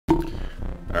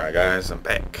Alright guys, I'm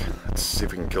back. Let's see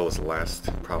if we can kill this last,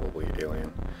 probably,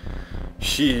 alien.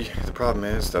 The problem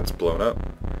is, that's blown up.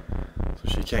 So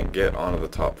she can't get onto the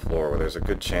top floor, where there's a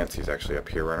good chance he's actually up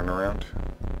here running around.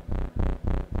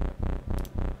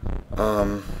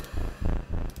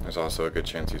 There's also a good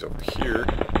chance he's over here.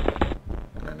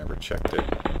 And I never checked it.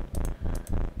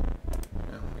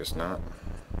 No, guess not.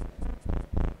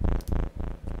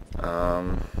 I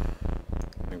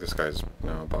think this guy's,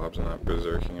 no, Bob's not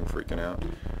berserking and freaking out.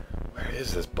 Where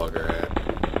is this bugger at?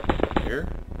 Here?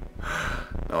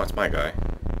 No, it's my guy.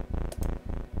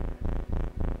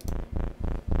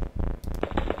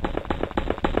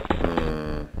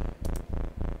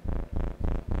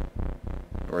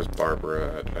 Where's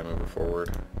Barbara at? Did I move her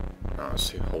forward? Oh, I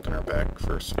was holding her back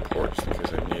for support just in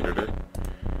case I needed her.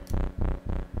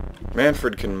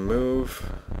 Manfred can move.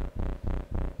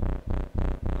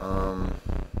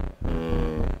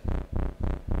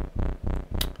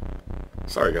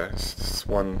 Sorry guys, this is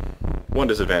one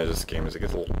disadvantage of this game is it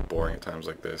gets a little boring at times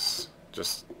like this.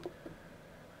 Just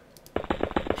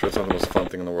I'm sure it's not the most fun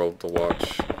thing in the world to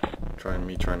watch. Trying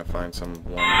to find some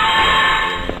one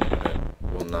alien that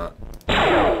will not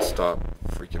stop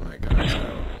freaking my guys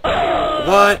out.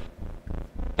 What?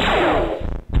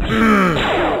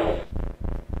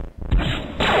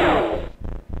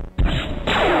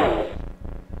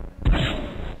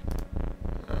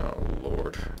 Oh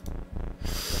Lord.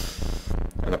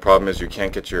 And the problem is you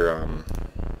can't get your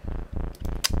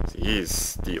he's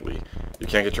steely. You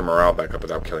can't get your morale back up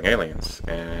without killing aliens.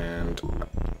 And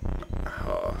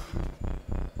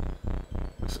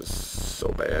this is so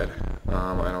bad.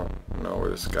 I don't know where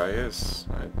this guy is.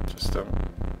 I just don't.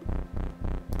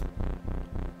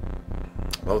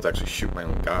 I'll have to actually shoot my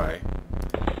own guy.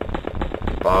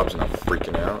 And Bob's not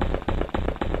freaking out.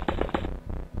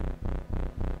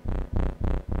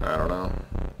 I don't know.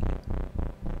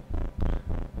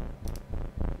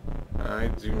 I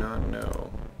do not know.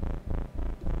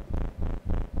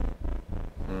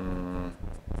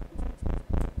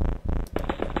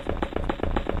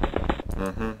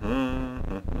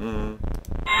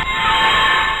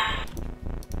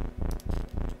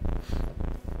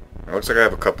 It looks like I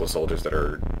have a couple of soldiers that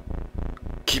are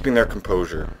keeping their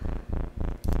composure.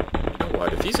 You know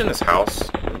what? If he's in this house,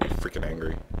 I'm gonna be freaking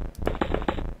angry.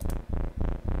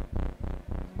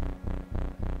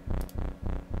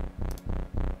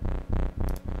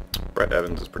 Brett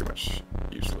Evans is pretty much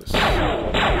useless.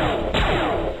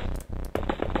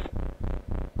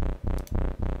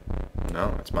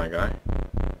 No, that's my guy.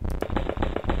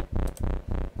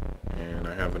 And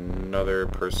I have another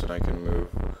person I can move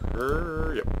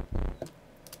her. Yep.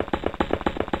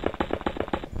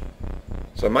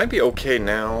 So it might be okay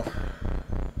now,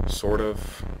 sort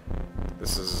of.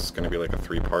 This is going to be like a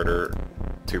three-parter,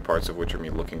 2 parts of which are me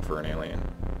looking for an alien.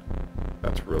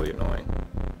 That's really annoying.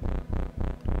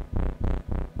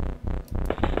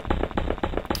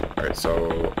 Alright,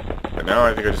 so now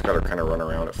I think I just got to kind of run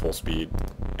around at full speed,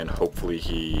 and hopefully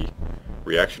he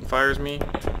reaction fires me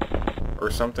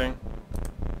or something.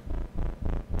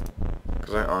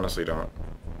 Because I honestly don't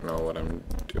know what I'm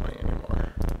doing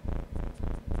anymore.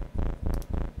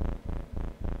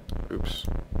 Oops.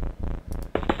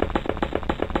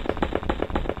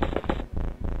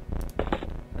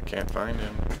 I can't find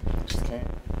him.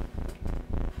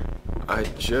 I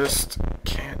just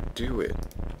can't do it.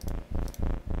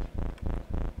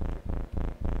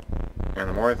 And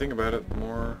the more I think about it, the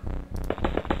more...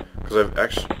 Because I've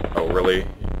actually... Oh, really?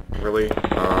 Really?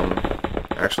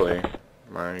 Actually,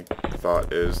 my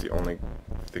thought is the only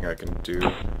thing I can do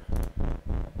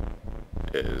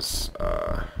is,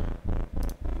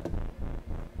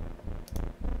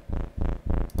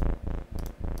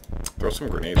 throw some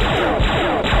grenades up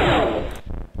there.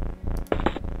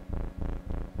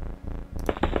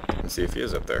 And see if he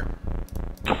is up there.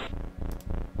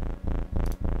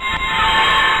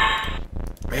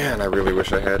 Man, I really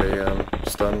wish I had a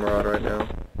stun rod right now.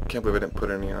 Can't believe I didn't put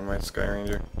any on my Sky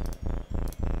Ranger.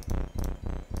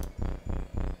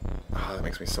 Ah, that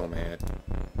makes me so mad.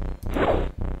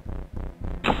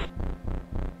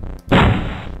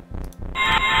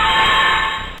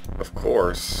 Of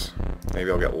course. Maybe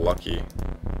I'll get lucky.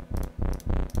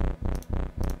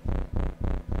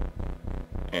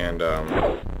 And,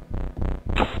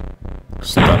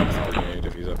 stun him with a grenade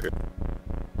if he's up here.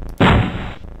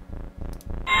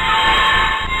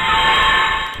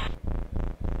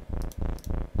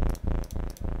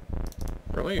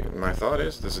 Really? My thought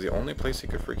is, this is the only place he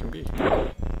could freaking be.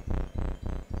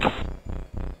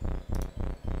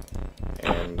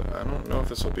 And I don't know if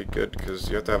this will be good, because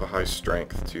you have to have a high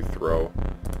strength to throw.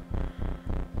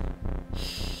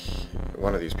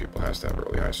 One of these people has to have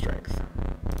really high strength.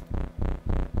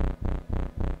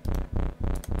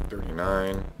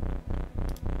 39,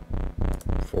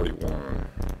 41.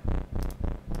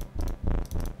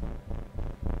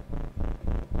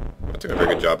 I'm doing a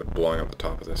very good job at blowing up the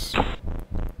top of this.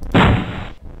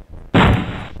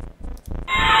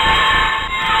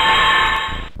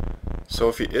 So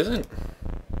if he isn't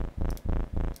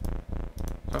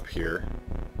up here,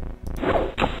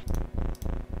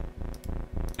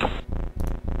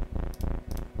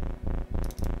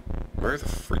 where the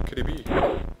freak could he be?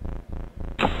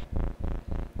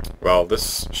 Well,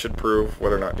 this should prove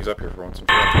whether or not he's up here for once and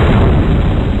for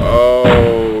all.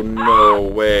 Oh, no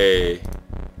way.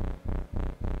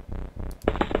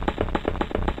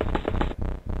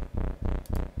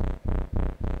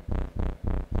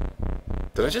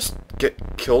 Did I just get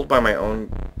killed by my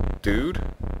own dude?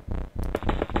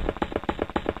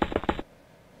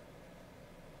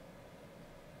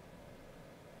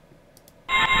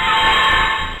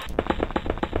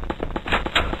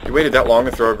 You waited that long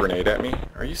to throw a grenade at me?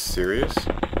 Are you serious?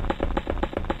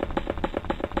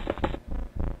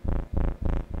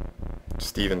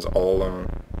 Steven's all alone.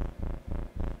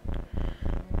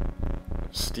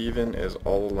 Steven is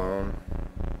all alone.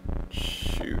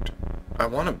 Shoot. I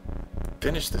want to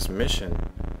finish this mission.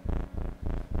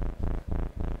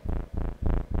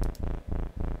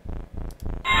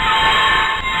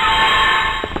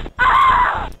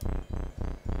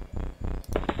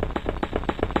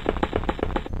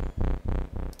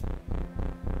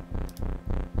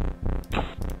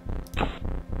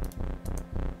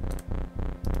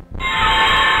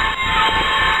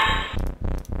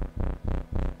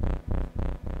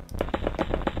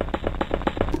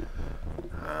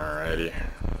 Alrighty.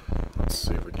 Let's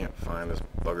see if we can't find this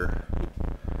bugger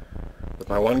with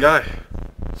my one guy.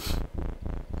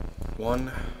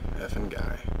 One effing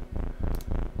guy.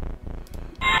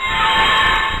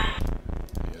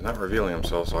 He's not revealing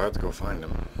himself, so I have to go find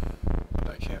him.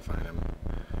 But I can't find him,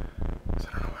 because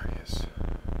I don't know where he is.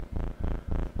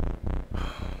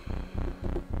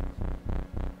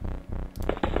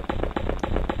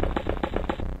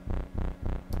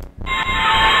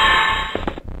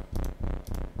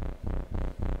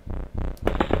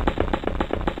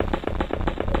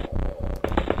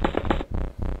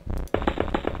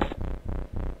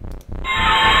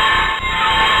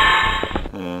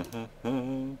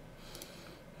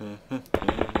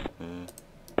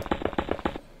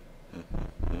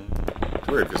 It's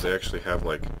weird because they actually have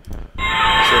like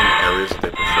certain areas that they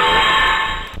prefer,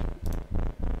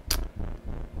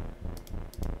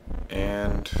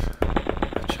 and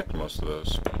I checked most of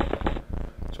those.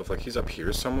 So if like he's up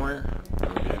here somewhere,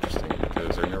 that would be interesting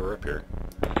because they're never up here.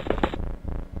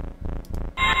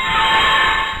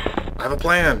 I have a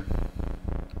plan.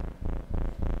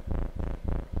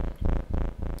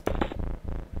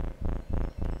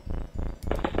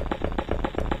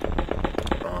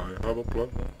 I have a plan.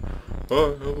 I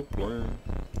have a plan.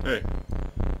 Hey.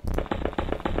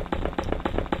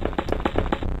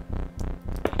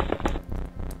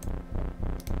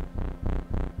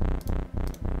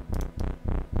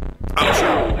 Oh, shit.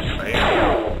 I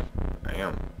am. I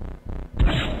am.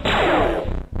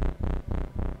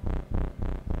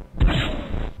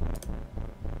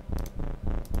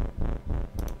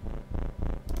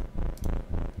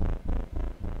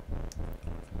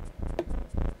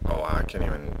 Oh, I can't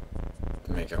even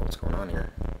make out what's going on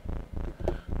here.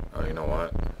 Oh, you know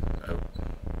what? Oh.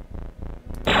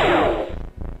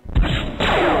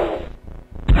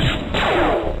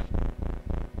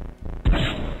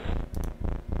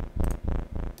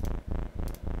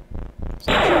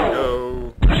 So there we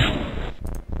go.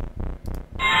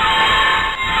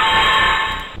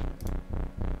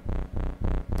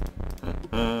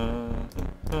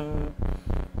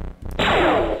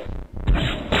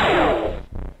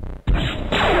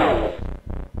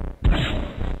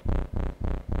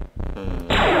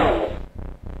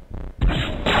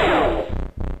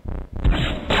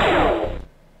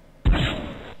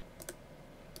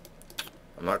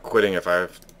 I'm not quitting if I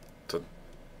have to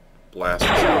blast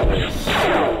this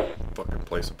whole fucking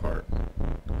place apart.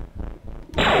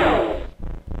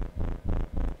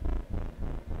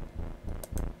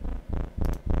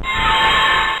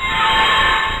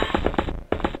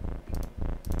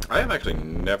 I have actually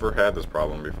never had this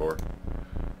problem before.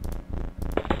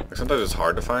 Like sometimes it's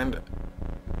hard to find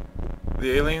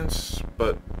the aliens,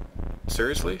 but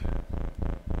seriously?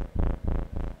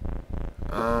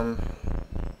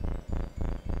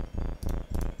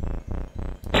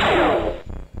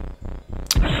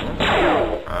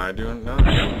 I do not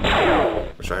know.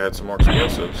 Wish I had some more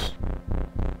explosives.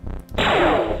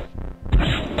 Alright,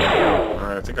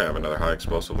 I think I have another high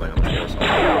explosive laying on the floor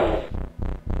somewhere.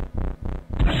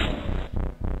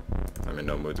 I'm in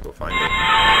no mood way to go find it.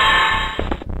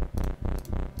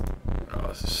 Oh,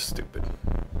 this is stupid.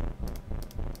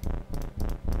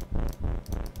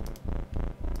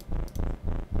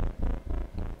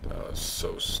 That was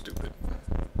so stupid.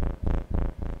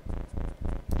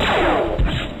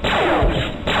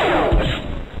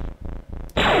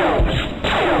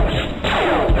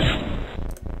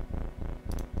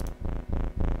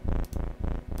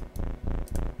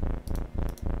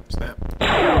 Snap.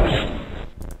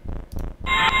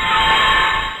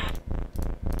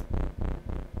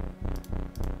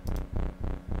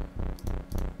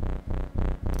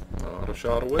 Auto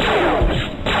shot away.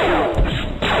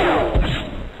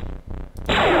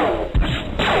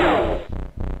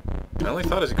 I only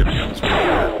thought as he could be on this roof.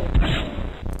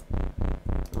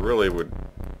 Really would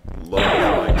love a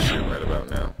flying suit right about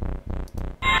now.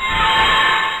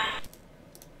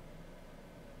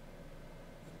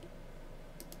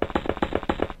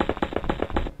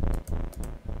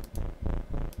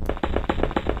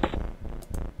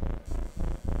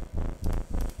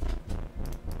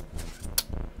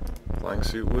 Flying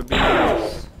suit would be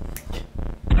nice.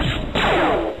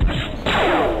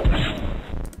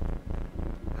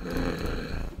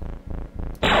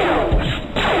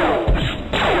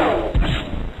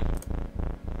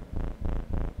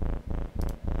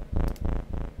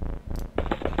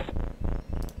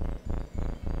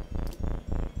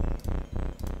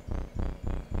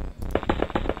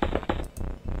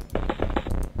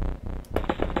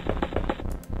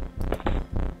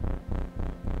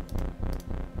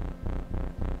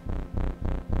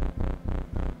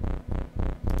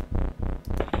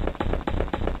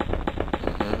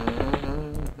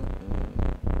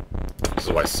 This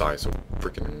is why Psy is so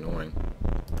freaking annoying.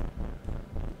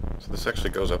 So this actually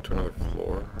goes up to another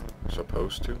floor,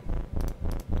 supposed to.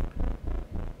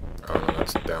 Oh no,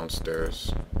 that's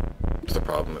downstairs. That's the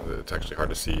problem, it's actually hard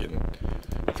to see in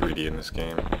 3D in this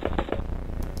game.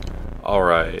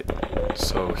 Alright,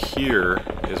 so here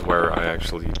is where I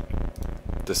actually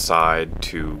decide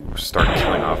to start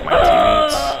killing off my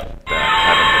teammates that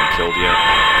haven't been killed yet.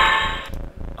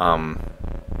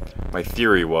 My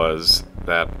theory was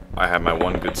that I have my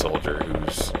one good soldier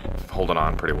who's holding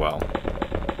on pretty well.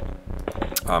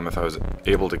 If I was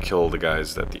able to kill the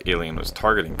guys that the alien was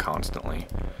targeting constantly,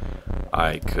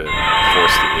 I could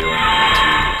force the alien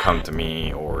to come to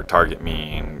me or target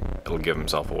me, and it'll give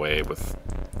himself away with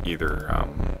either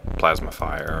plasma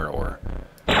fire or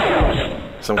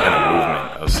some kind of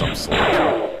movement of some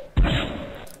sort.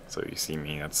 So you see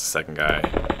me, that's the second guy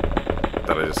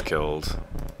that I just killed.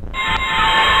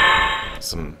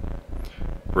 Some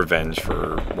revenge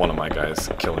for one of my guys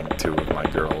killing two of my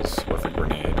girls with a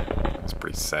grenade. That's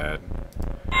pretty sad.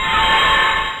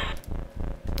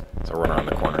 So I'll run around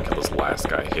the corner and kill this last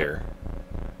guy here.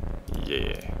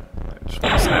 Yeah. Just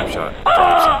one snapshot.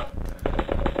 Drops him.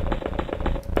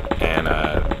 And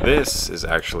this is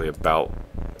actually about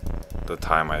the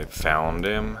time I found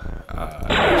him.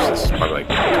 Actually, this is probably like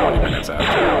 20 minutes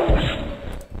after.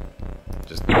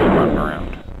 Just running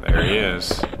around. There he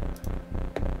is.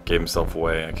 Gave himself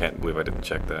away. I can't believe I didn't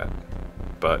check that.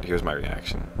 But here's my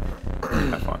reaction.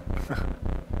 Have fun.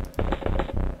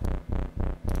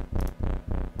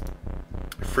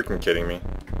 You're freaking kidding me.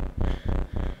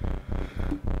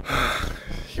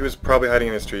 He was probably hiding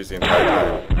in his trees the entire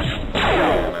time.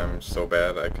 And I'm so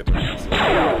bad I couldn't see him.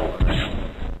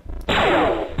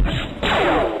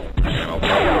 And I'll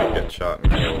probably get shot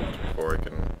and killed before I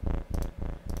can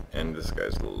end this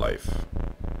guy's life.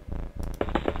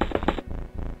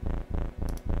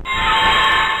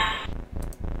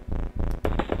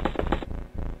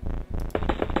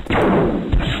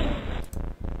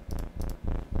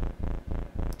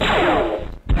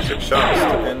 Shots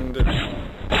to end it.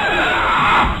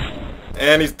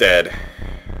 And he's dead.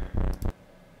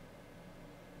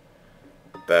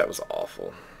 That was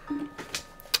awful.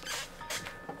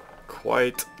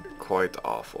 Quite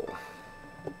awful.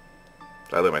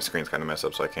 My screen's kind of messed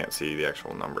up, so I can't see the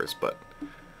actual numbers, but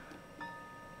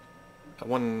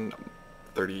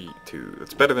 132.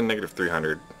 It's better than negative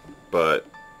 300, but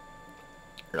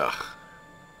at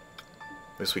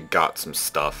least we got some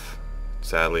stuff.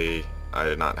 Sadly, I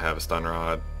did not have a stun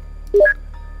rod.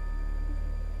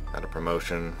 Got a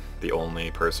promotion. The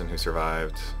only person who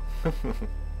survived.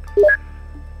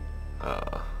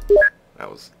 That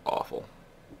was awful.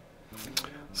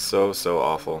 So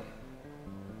awful.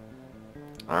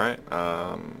 Alright,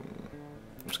 I'm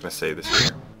just gonna save this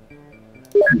here.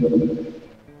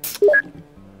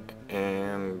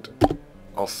 And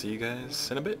I'll see you guys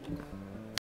in a bit.